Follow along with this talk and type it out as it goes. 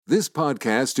This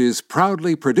podcast is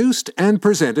proudly produced and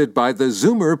presented by the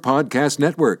Zoomer Podcast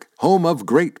Network, home of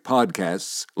great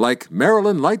podcasts like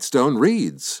Marilyn Lightstone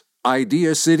Reads,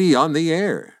 Idea City on the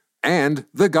Air, and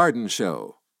The Garden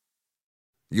Show.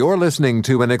 You're listening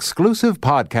to an exclusive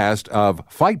podcast of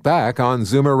Fight Back on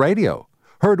Zoomer Radio,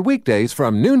 heard weekdays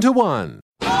from noon to 1.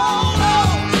 Fight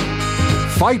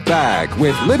Back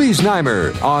with Libby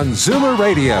Znaimer on Zoomer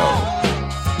Radio.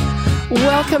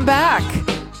 Welcome back.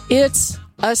 It's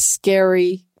a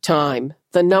scary time.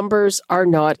 The numbers are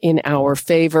not in our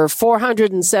favor.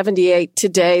 478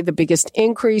 today, the biggest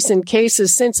increase in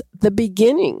cases since the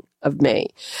beginning of May.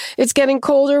 It's getting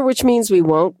colder, which means we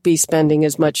won't be spending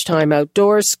as much time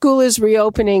outdoors. School is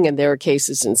reopening, and there are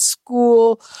cases in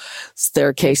school. There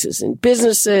are cases in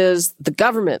businesses. The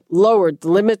government lowered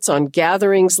the limits on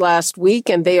gatherings last week,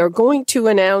 and they are going to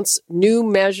announce new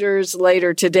measures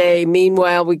later today.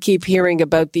 Meanwhile, we keep hearing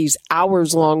about these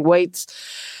hours-long waits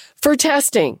for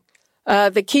testing.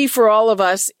 The key for all of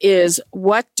us is,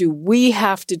 what do we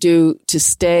have to do to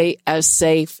stay as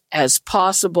safe as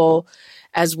possible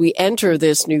as we enter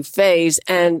this new phase?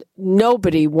 And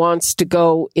nobody wants to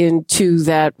go into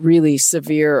that really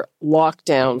severe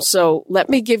lockdown. So let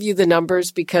me give you the numbers,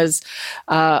 because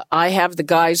I have the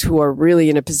guys who are really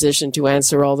in a position to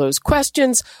answer all those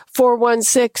questions.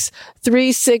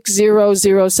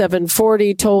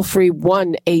 416-360-0740, toll free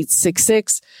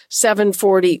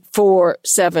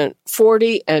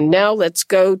 1-866-740-4740. And now let's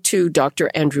go to Dr.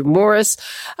 Andrew Morris,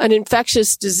 an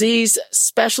infectious disease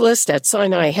specialist at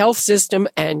Sinai Health System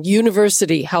and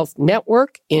University Health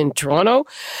Network in Toronto,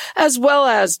 as well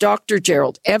as Dr.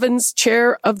 Gerald Evans,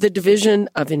 chair of the Division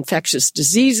of Infectious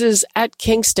Diseases at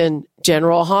Kingston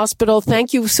General Hospital.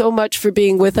 Thank you so much for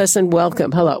being with us, and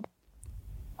welcome. Hello.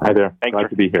 Hi there. Glad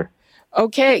to be here.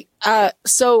 Okay.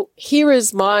 So here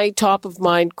is my top of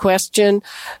mind question.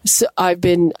 So I've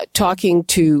been talking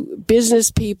to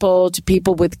business people, to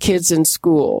people with kids in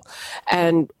school,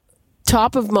 and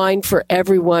top of mind for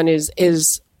everyone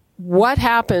is what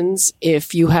happens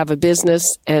if you have a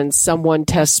business and someone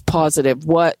tests positive?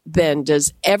 What then?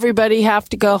 Does everybody have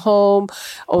to go home?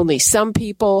 Only some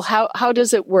people? How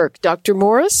does it work? Dr.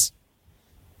 Morris?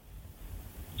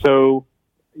 So,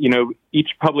 each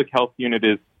public health unit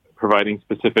is providing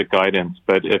specific guidance,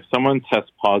 but if someone tests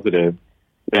positive,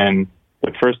 then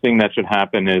the first thing that should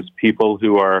happen is people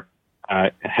who are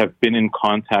have been in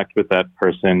contact with that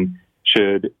person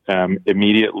should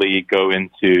immediately go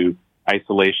into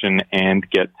isolation and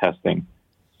get testing.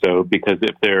 So, because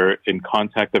if they're in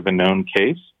contact of a known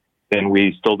case, then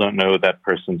we still don't know that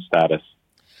person's status.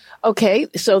 Okay,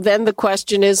 so then the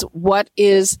question is, what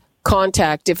is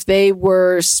contact? If they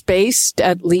were spaced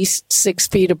at least 6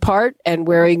 feet apart and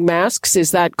wearing masks, is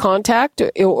that contact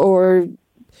or?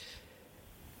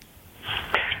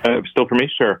 Still for me,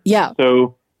 sure. Yeah.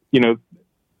 So, the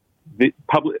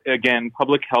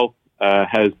public health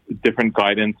has different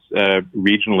guidance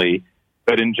regionally,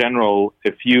 but in general,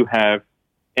 if you have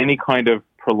any kind of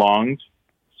prolonged,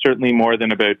 certainly more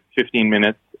than about 15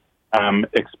 minutes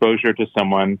exposure to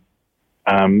someone,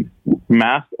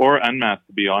 masked or unmasked,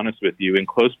 to be honest with you, in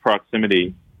close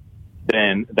proximity,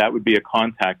 then that would be a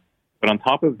contact. But on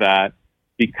top of that,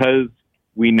 because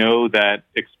we know that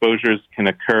exposures can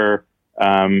occur,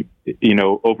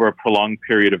 over a prolonged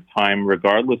period of time,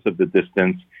 regardless of the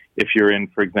distance, if you're in,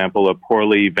 for example, a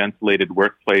poorly ventilated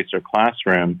workplace or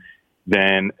classroom,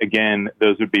 then again,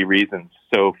 those would be reasons.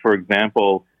 So, for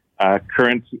example,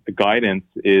 current guidance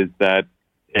is that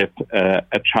if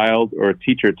a child or a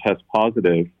teacher tests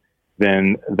positive,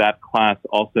 then that class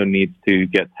also needs to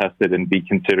get tested and be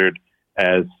considered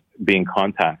as being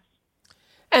contacts.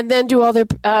 And then we'll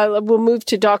move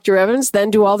to Dr. Evans, then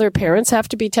do all their parents have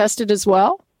to be tested as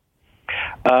well?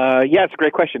 Yeah, it's a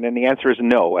great question, and the answer is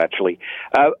no, actually.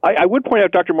 I would point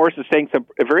out Dr. Morris is saying some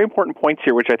very important points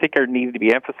here, which I think are needed to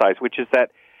be emphasized, which is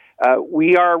that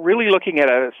we are really looking at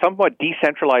a somewhat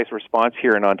decentralized response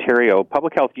here in Ontario.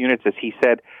 Public health units, as he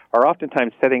said, are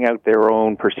oftentimes setting out their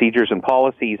own procedures and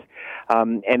policies,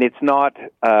 and it's not,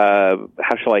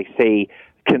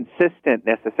 consistent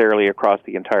necessarily across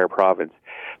the entire province.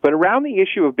 But around the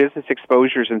issue of business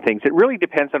exposures and things, it really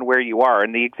depends on where you are.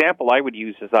 And the example I would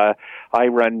use is I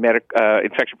run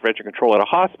infection prevention control at a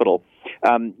hospital.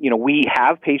 We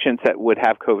have patients that would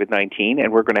have COVID-19,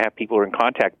 and we're going to have people who are in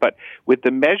contact. But with the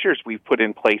measures we've put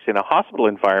in place in a hospital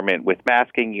environment, with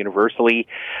masking universally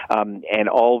and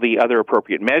all the other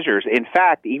appropriate measures, in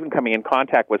fact, even coming in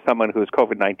contact with someone who has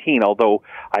COVID-19, although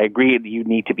I agree that you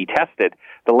need to be tested,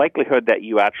 the likelihood that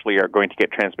you actually are going to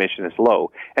get transmission is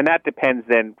low. And that depends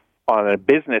then on a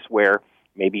business where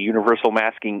maybe universal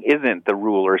masking isn't the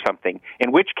rule or something,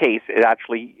 in which case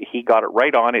he got it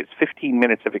right on. It's 15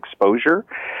 minutes of exposure.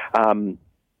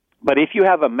 But if you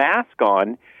have a mask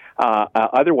on,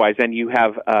 otherwise, and you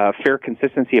have a fair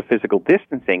consistency of physical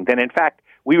distancing, then in fact,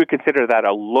 we would consider that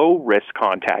a low-risk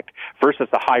contact versus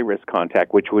a high-risk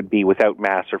contact, which would be without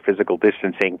mask or physical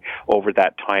distancing over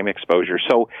that time exposure.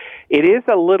 So there is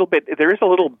a little bit of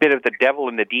the devil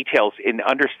in the details in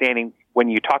understanding when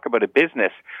you talk about a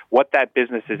business, what that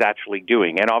business is actually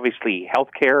doing. And obviously,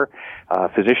 healthcare,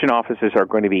 physician offices are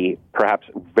going to be perhaps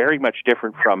very much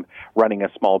different from running a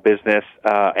small business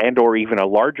and or even a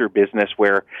larger business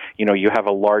where, you have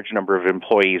a large number of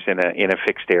employees in a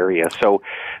fixed area. So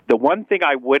the one thing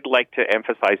I would like to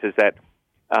emphasize is that,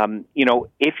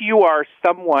 if you are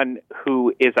someone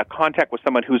who is a contact with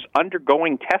someone who's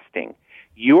undergoing testing,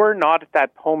 you're not at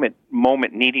that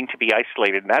moment needing to be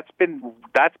isolated. And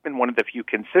that's been one of the few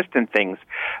consistent things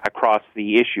across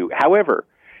the issue. However,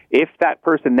 if that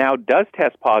person now does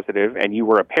test positive and you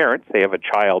were a parent, say of a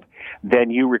child, then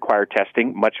you require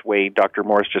testing, much way Dr.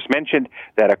 Morris just mentioned,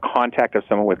 that a contact of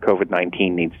someone with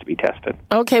COVID-19 needs to be tested.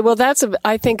 Okay, well, that's,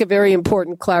 I think, a very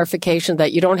important clarification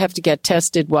that you don't have to get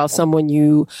tested while someone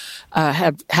you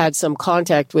have had some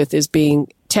contact with is being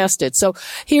tested. So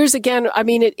here's again,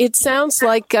 it sounds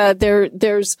like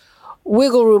there's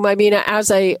wiggle room.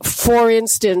 For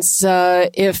instance,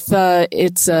 if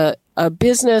it's a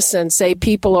business and say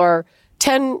people are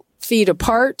 10 feet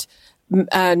apart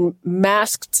and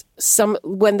masked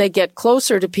when they get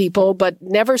closer to people, but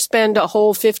never spend a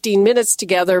whole 15 minutes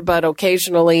together, but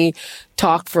occasionally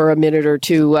talk for a minute or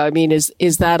two.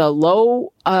 Is that a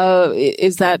low?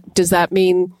 Does that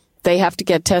mean they have to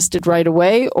get tested right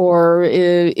away, or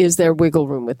is there wiggle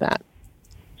room with that?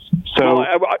 So,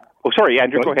 sorry,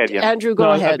 Andrew, go ahead. Yeah. Andrew,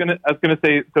 go ahead. I was going to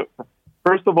say, so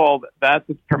first of all, that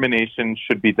determination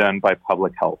should be done by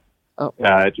public health. Oh.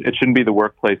 It shouldn't be the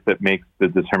workplace that makes the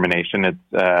determination.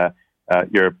 It's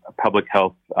your public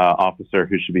health officer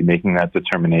who should be making that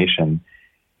determination.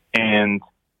 And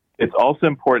it's also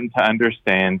important to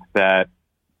understand that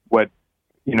what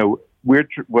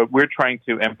we're trying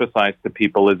to emphasize to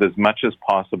people is as much as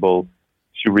possible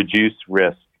to reduce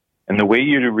risk. And the way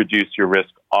you reduce your risk,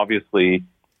 obviously,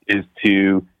 is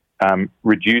to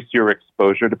reduce your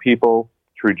exposure to people,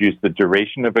 to reduce the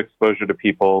duration of exposure to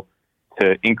people,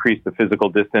 to increase the physical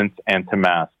distance, and to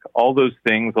mask. All those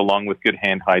things, along with good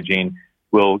hand hygiene,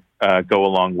 will go a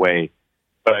long way.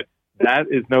 But that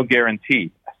is no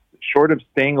guarantee. Short of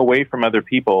staying away from other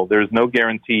people, there's no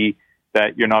guarantee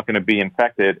that you're not going to be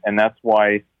infected. And that's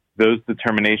why those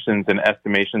determinations and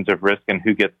estimations of risk and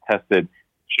who gets tested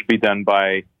should be done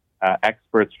by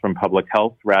experts from public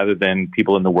health rather than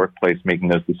people in the workplace making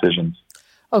those decisions.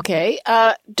 Okay.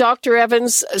 Dr.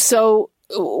 Evans, so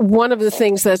one of the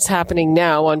things that's happening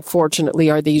now, unfortunately,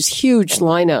 are these huge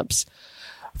lineups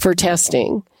for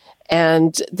testing.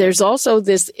 And there's also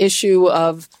this issue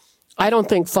of, I don't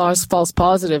think false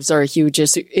positives are a huge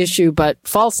issue, but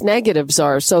false negatives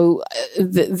are. So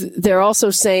they're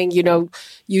also saying,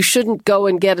 you shouldn't go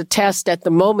and get a test at the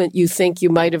moment you think you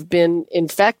might have been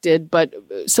infected. But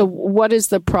so what is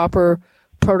the proper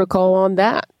protocol on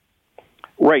that?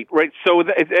 Right. So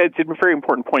it's a very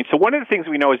important point. So one of the things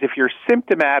we know is if you're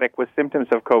symptomatic with symptoms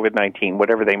of COVID-19,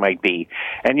 whatever they might be,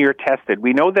 and you're tested,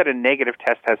 we know that a negative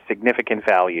test has significant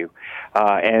value,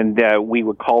 and we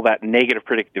would call that negative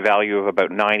predictive value of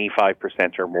about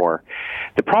 95% or more.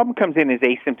 The problem comes in is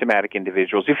asymptomatic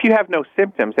individuals. If you have no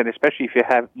symptoms, and especially if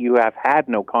you have had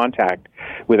no contact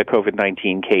with a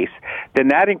COVID-19 case, then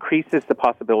that increases the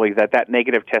possibility that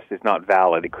negative test is not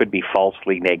valid. It could be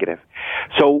falsely negative.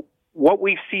 So what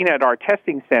we've seen at our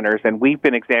testing centers, and we've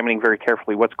been examining very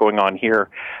carefully what's going on here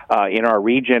in our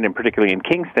region, and particularly in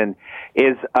Kingston,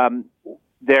 is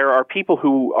there are people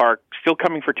who are still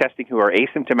coming for testing who are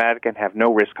asymptomatic and have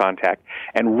no risk contact.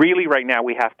 And really right now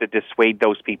we have to dissuade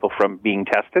those people from being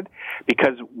tested,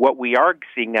 because what we are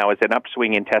seeing now is an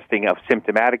upswing in testing of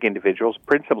symptomatic individuals,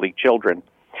 principally children.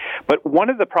 But one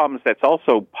of the problems that's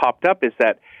also popped up is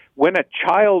that when a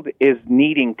child is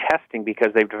needing testing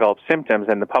because they've developed symptoms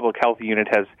and the public health unit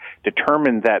has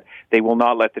determined that they will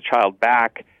not let the child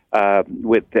back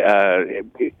unless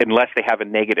they have a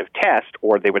negative test,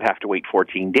 or they would have to wait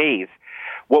 14 days,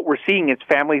 what we're seeing is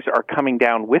families are coming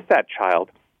down with that child,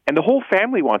 and the whole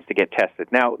family wants to get tested.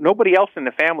 Now, nobody else in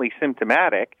the family is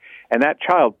symptomatic, and that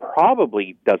child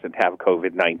probably doesn't have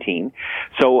COVID-19.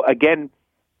 So again,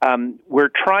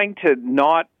 we're trying to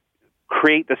not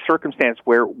create the circumstance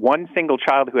where one single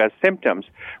child who has symptoms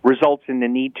results in the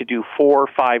need to do 4,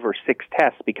 5, or 6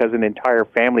 tests because an entire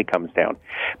family comes down.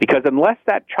 Because unless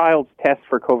that child's test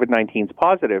for COVID-19 is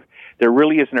positive, there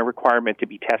really isn't a requirement to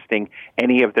be testing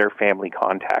any of their family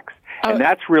contacts. And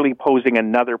that's really posing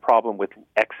another problem with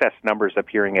excess numbers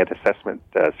appearing at assessment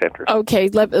centers. Okay,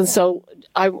 so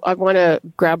I want to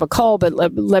grab a call, but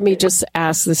let me just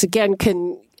ask this again.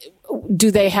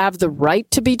 Do they have the right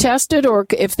to be tested, or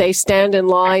if they stand in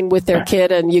line with their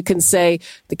kid and you can say,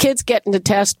 the kid's getting the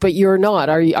test, but you're not,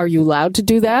 are you allowed to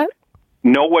do that?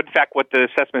 No, in fact, what the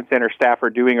assessment center staff are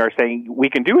doing are saying, we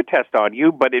can do a test on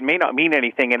you, but it may not mean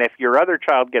anything, and if your other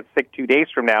child gets sick 2 days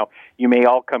from now, you may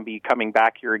all be coming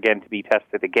back here again to be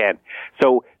tested again.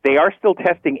 So they are still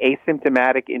testing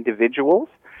asymptomatic individuals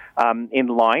in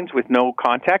lines with no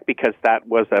contact because that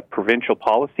was a provincial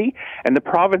policy, and the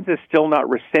province has still not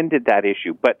rescinded that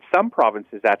issue, but some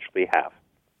provinces actually have.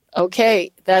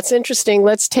 Okay, that's interesting.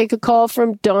 Let's take a call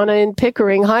from Donna in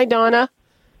Pickering. Hi, Donna.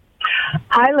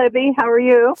 Hi, Libby. How are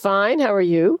you? Fine. How are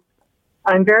you?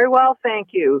 I'm very well, thank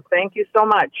you. Thank you so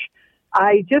much.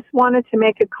 I just wanted to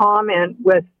make a comment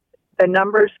with the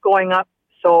numbers going up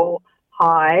so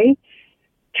high,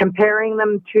 comparing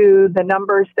them to the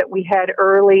numbers that we had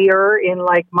earlier in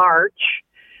like March.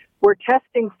 We're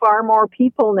testing far more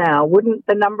people now. Wouldn't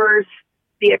the numbers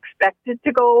be expected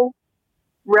to go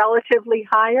relatively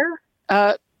higher?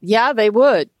 Yeah, they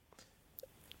would.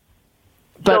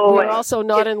 But so we're also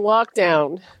not in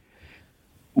lockdown.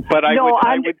 But I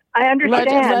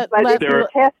understand. But if you're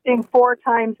testing 4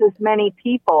 times as many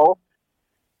people,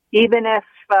 even if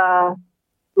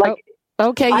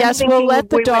okay, yes, we'll let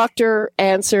the doctor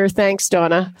answer. Thanks,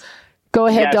 Donna. Go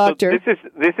ahead, doctor. So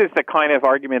this is the kind of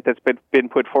argument that's been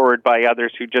put forward by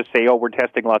others who just say, "Oh, we're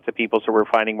testing lots of people, so we're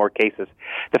finding more cases."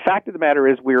 The fact of the matter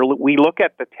is, we look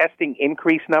at the testing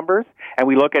increase numbers, and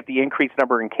we look at the increased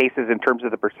number in cases in terms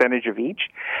of the percentage of each,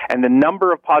 and the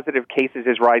number of positive cases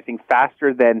is rising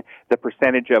faster than the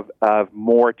percentage of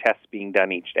more tests being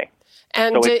done each day.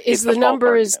 And so is the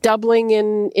number is doubling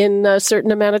in a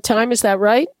certain amount of time? Is that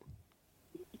right?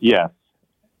 Yes,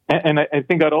 and I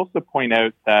think I'd also point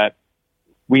out that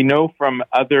we know from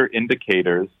other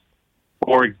indicators,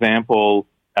 for example,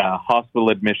 hospital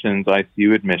admissions,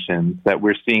 ICU admissions, that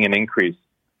we're seeing an increase.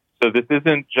 So this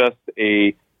isn't just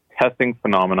a testing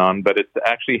phenomenon, but it's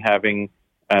actually having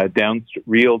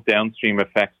real downstream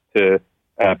effects to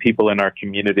people in our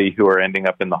community who are ending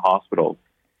up in the hospitals.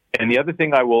 And the other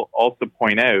thing I will also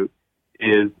point out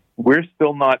is we're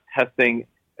still not testing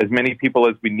as many people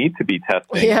as we need to be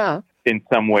testing in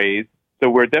some ways. So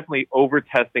we're definitely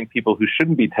over-testing people who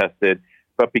shouldn't be tested,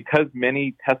 but because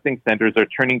many testing centers are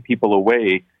turning people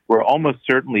away, we're almost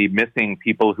certainly missing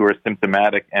people who are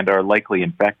symptomatic and are likely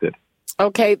infected.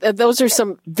 Okay, those are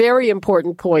some very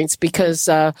important points because,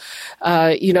 I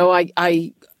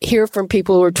hear from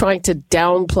people who are trying to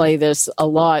downplay this a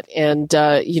lot, and,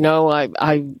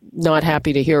 I'm not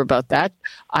happy to hear about that.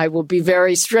 I will be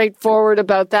very straightforward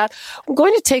about that. I'm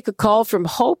going to take a call from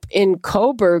Hope in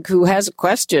Coburg, who has a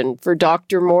question for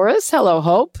Dr. Morris. Hello,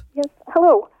 Hope. Yes,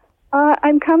 hello.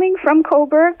 I'm coming from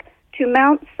Coburg to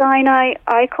Mount Sinai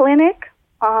Eye Clinic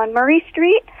on Murray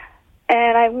Street,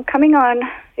 and I'm coming on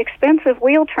expensive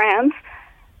Wheel-Trans.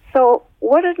 So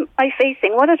what am I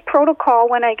facing? What is protocol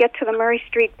when I get to the Murray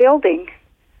Street building?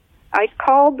 I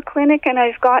called the clinic and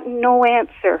I've gotten no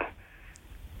answer.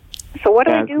 So what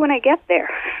do I do when I get there?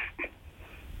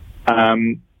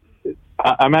 I'm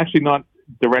actually not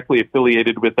directly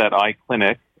affiliated with that eye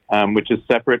clinic, which is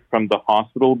separate from the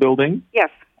hospital building. Yes.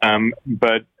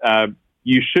 But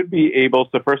you should be able,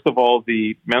 so first of all,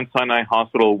 the Mount Sinai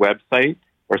Hospital website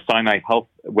or Sinai Health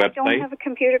website. I don't have a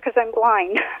computer because I'm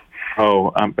blind.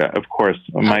 Oh, of course.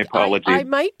 My apologies. I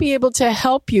might be able to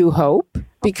help you, Hope,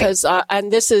 because,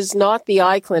 and this is not the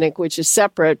eye clinic, which is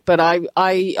separate, but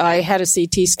I had a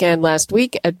CT scan last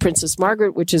week at Princess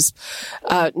Margaret, which is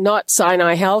not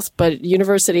Sinai Health, but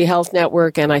University Health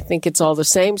Network, and I think it's all the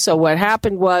same. So what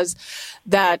happened was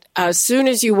that as soon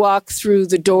as you walk through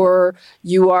the door,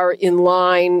 you are in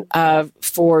line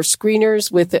for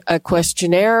screeners with a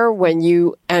questionnaire when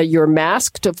you're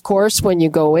masked, of course, when you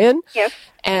go in. Yes.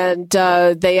 And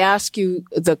they ask you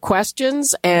the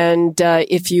questions, and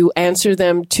if you answer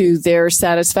them to their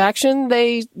satisfaction,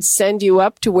 they send you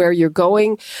up to where you're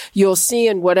going. You'll see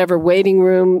in whatever waiting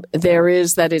room there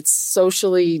is that it's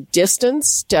socially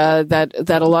distanced, that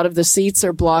a lot of the seats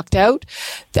are blocked out.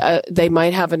 They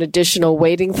might have an additional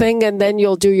waiting thing, and then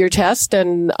you'll do your test,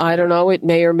 and I don't know, it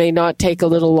may or may not take a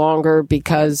little longer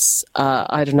because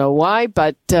I don't know why,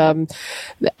 but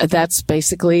that's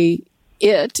basically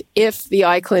it if the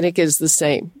eye clinic is the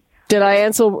same. Did I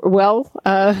answer well,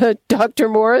 Dr.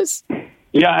 Morris?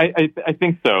 Yeah, I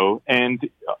think so. And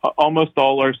almost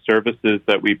all our services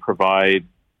that we provide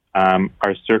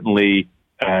are certainly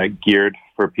geared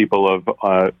for people of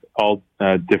all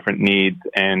different needs,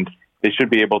 and they should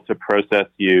be able to process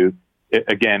you.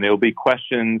 Again, it'll be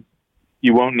questions.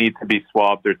 You won't need to be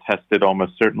swabbed or tested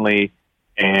almost certainly.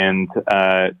 And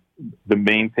the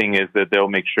main thing is that they'll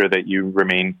make sure that you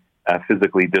remain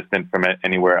physically distant from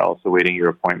anywhere else awaiting your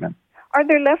appointment. Are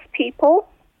there less people?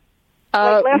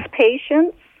 Less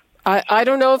patients? I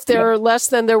don't know if there are less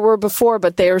than there were before,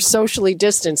 but they are socially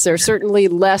distanced. There's certainly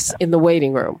less in the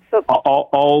waiting room.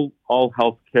 All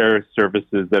healthcare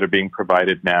services that are being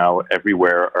provided now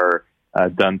everywhere are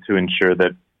done to ensure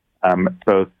that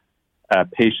both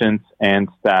patients and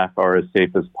staff are as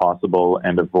safe as possible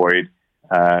and avoid,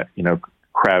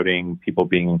 crowding, people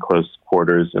being in close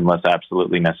quarters unless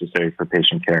absolutely necessary for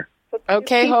patient care.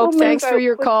 Okay, Hope, thanks for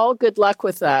your call. Good luck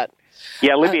with that.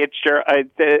 Yeah, Libby, it's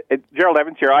Gerald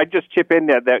Evans here. I'd just chip in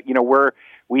that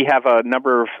we have a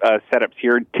number of setups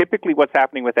here. Typically what's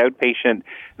happening with outpatient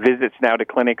visits now to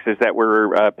clinics is that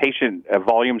patient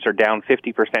volumes are down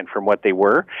 50% from what they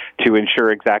were to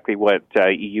ensure exactly what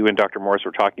you and Dr. Morris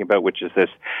were talking about, which is this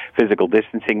physical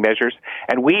distancing measures.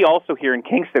 And we also here in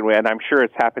Kingston, and I'm sure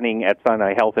it's happening at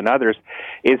Sinai Health and others,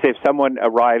 is if someone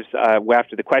arrives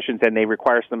after the questions and they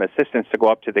require some assistance to go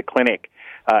up to the clinic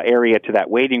area to that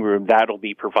waiting room, that'll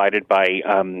be provided by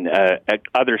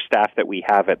other staff that we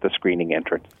have at the screening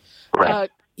entrance.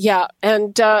 Yeah,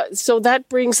 and so that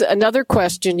brings another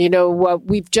question.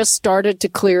 We've just started to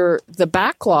clear the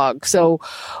backlog. So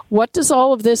what does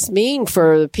all of this mean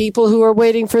for people who are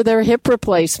waiting for their hip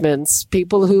replacements,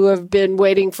 people who have been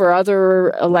waiting for other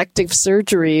elective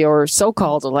surgery or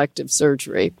so-called elective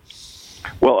surgery?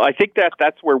 Well, I think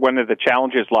that's where one of the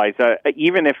challenges lies.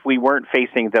 Even if we weren't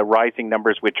facing the rising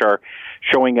numbers which are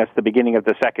showing us the beginning of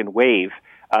the second wave,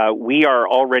 we are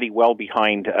already well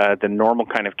behind the normal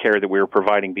kind of care that we were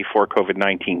providing before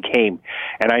COVID-19 came.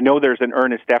 And I know there's an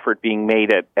earnest effort being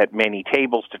made at many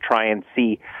tables to try and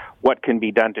see what can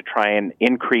be done to try and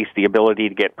increase the ability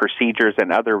to get procedures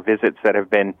and other visits that have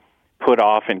been put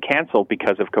off and canceled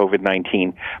because of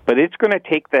COVID-19. But it's going to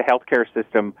take the healthcare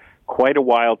system quite a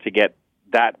while to get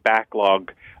that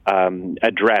backlog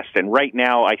addressed. And right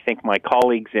now, I think my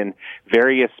colleagues in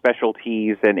various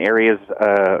specialties and areas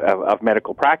of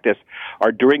medical practice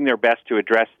are doing their best to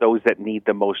address those that need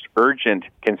the most urgent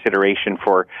consideration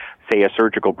for, say, a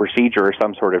surgical procedure or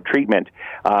some sort of treatment,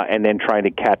 and then trying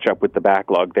to catch up with the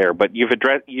backlog there. But you've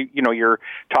addressed, you're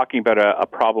talking about a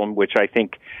problem which I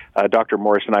think Dr.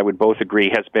 Morris and I would both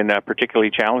agree has been a particularly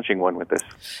challenging one with this.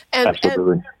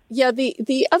 Absolutely. Yeah,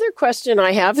 the other question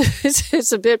I have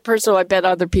is a bit personal. I bet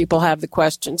other people have the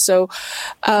question. So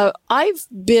I've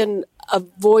been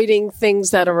avoiding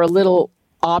things that are a little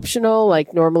optional.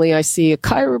 Like normally I see a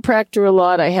chiropractor a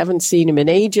lot. I haven't seen him in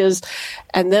ages.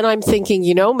 And then I'm thinking,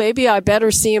 maybe I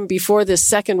better see him before this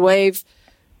second wave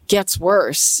gets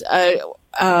worse.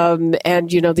 And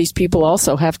these people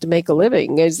also have to make a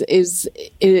living. Am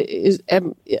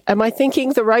I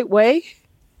thinking the right way?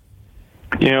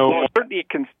 Certainly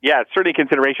a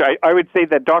consideration. I would say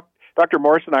that Dr.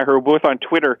 Morris and I, who are both on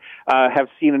Twitter, have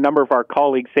seen a number of our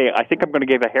colleagues say, I think I'm going to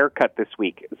give a haircut this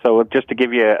week. So just to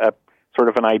give you a sort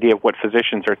of an idea of what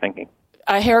physicians are thinking.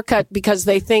 A haircut because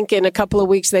they think in a couple of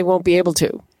weeks they won't be able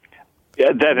to.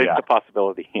 Yeah, that is a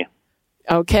possibility, yeah.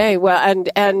 Okay, well,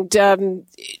 and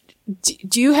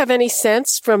do you have any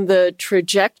sense from the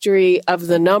trajectory of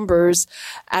the numbers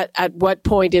at what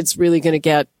point it's really going to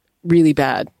get really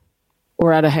bad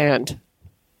or out of hand?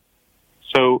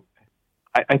 So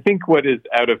I think what is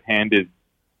out of hand is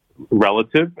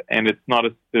relative, and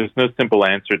there's no simple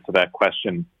answer to that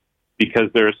question because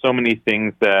there are so many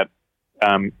things that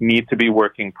need to be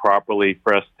working properly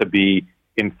for us to be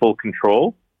in full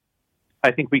control.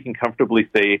 I think we can comfortably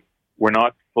say we're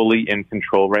not fully in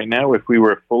control right now. If we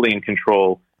were fully in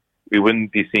control, we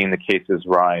wouldn't be seeing the cases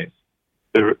rise.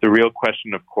 The real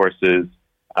question, of course, is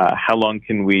how long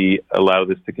can we allow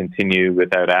this to continue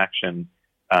without action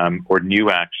or new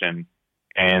action?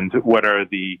 And what are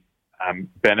the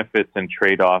benefits and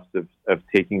trade-offs of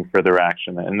taking further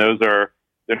action? And they're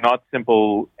not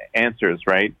simple answers,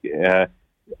 right?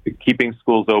 Keeping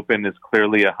schools open is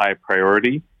clearly a high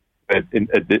priority. But in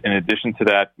addition to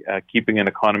that, keeping an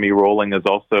economy rolling is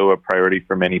also a priority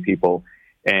for many people.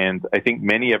 And I think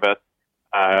many of us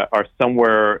are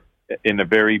somewhere in a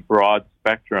very broad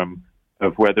spectrum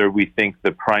of whether we think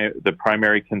the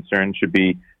primary concern should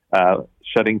be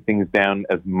shutting things down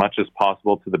as much as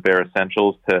possible to the bare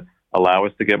essentials to allow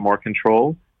us to get more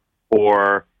control,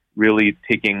 or really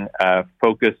taking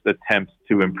focused attempts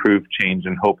to improve change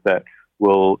and hope that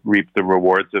we'll reap the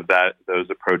rewards of those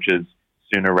approaches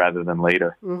sooner rather than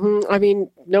later. I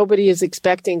mean, nobody is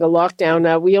expecting a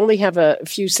lockdown. We only have a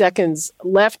few seconds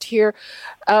left here.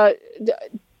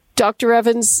 Dr.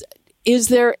 Evans, is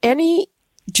there any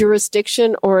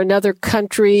jurisdiction or another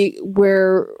country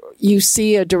where you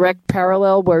see a direct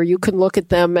parallel where you can look at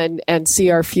them and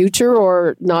see our future,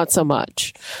 or not so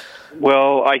much?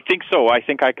 Well, I think so. I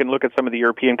think I can look at some of the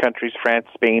European countries, France,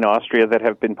 Spain, Austria, that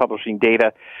have been publishing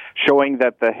data showing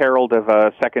that the herald of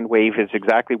a second wave is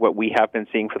exactly what we have been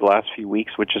seeing for the last few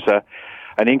weeks, which is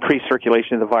an increased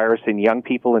circulation of the virus in young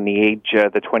people in the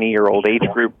 20-year-old age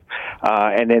group,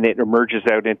 and then it emerges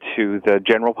out into the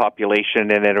general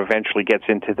population, and it eventually gets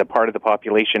into the part of the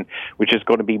population which is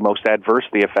going to be most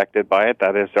adversely affected by it.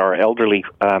 That is our elderly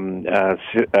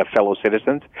fellow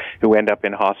citizens who end up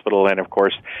in hospital and, of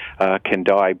course, can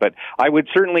die. But I would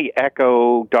certainly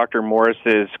echo Dr.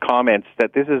 Morris's comments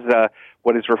that this is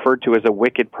what is referred to as a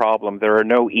wicked problem. There are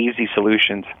no easy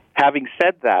solutions. Having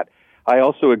said that, I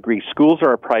also agree schools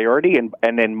are a priority,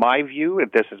 and in my view,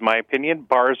 and this is my opinion,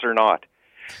 bars are not.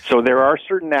 So there are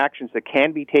certain actions that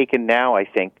can be taken now, I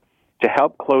think, to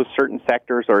help close certain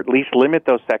sectors, or at least limit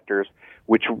those sectors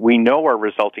which we know are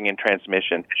resulting in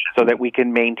transmission, so that we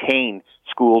can maintain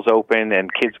schools open and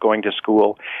kids going to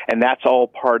school. And that's all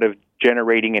part of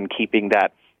generating and keeping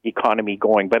that economy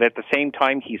going. But at the same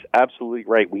time, he's absolutely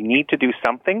right. We need to do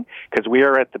something because we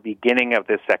are at the beginning of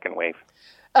this second wave.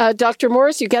 Dr.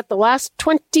 Morris, you get the last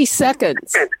 20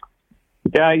 seconds.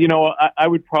 Yeah, I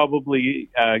would probably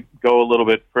go a little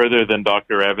bit further than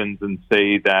Dr. Evans and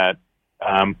say that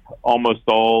almost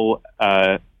all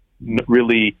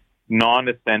really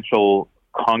non-essential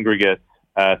congregate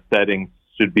settings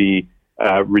should be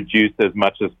reduced as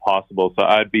much as possible. So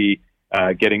I'd be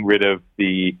getting rid of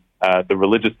the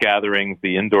religious gatherings,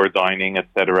 the indoor dining,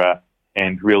 etc.,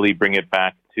 and really bring it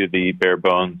back to the bare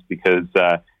bones, because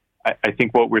I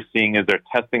think what we're seeing is our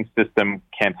testing system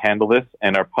can't handle this,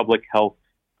 and our public health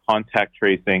contact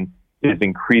tracing is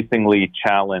increasingly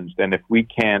challenged. And if we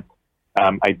can't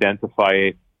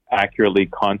identify accurately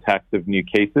contacts of new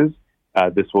cases,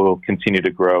 this will continue to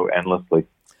grow endlessly.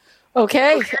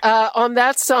 Okay. On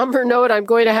that somber note, I'm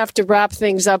going to have to wrap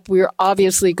things up. We're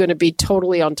obviously going to be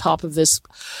totally on top of this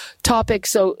topic,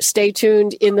 so stay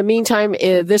tuned. In the meantime,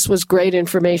 this was great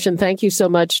information. Thank you so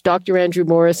much, Dr. Andrew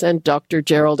Morris and Dr.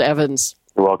 Gerald Evans.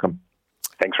 You're welcome.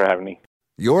 Thanks for having me.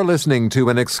 You're listening to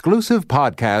an exclusive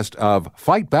podcast of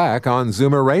Fight Back on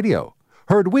Zoomer Radio,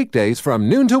 heard weekdays from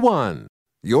noon to 1.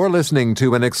 You're listening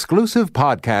to an exclusive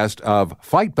podcast of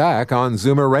Fight Back on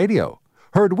Zoomer Radio,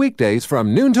 heard weekdays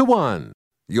from noon to 1.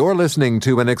 You're listening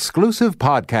to an exclusive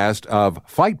podcast of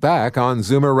Fight Back on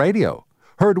Zoomer Radio,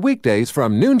 heard weekdays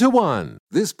from noon to 1.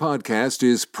 This podcast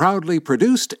is proudly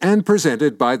produced and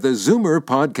presented by the Zoomer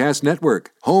Podcast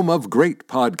Network, home of great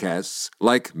podcasts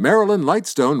like Marilyn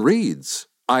Lightstone Reads,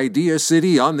 Idea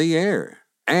City on the Air,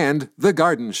 and The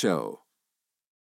Garden Show.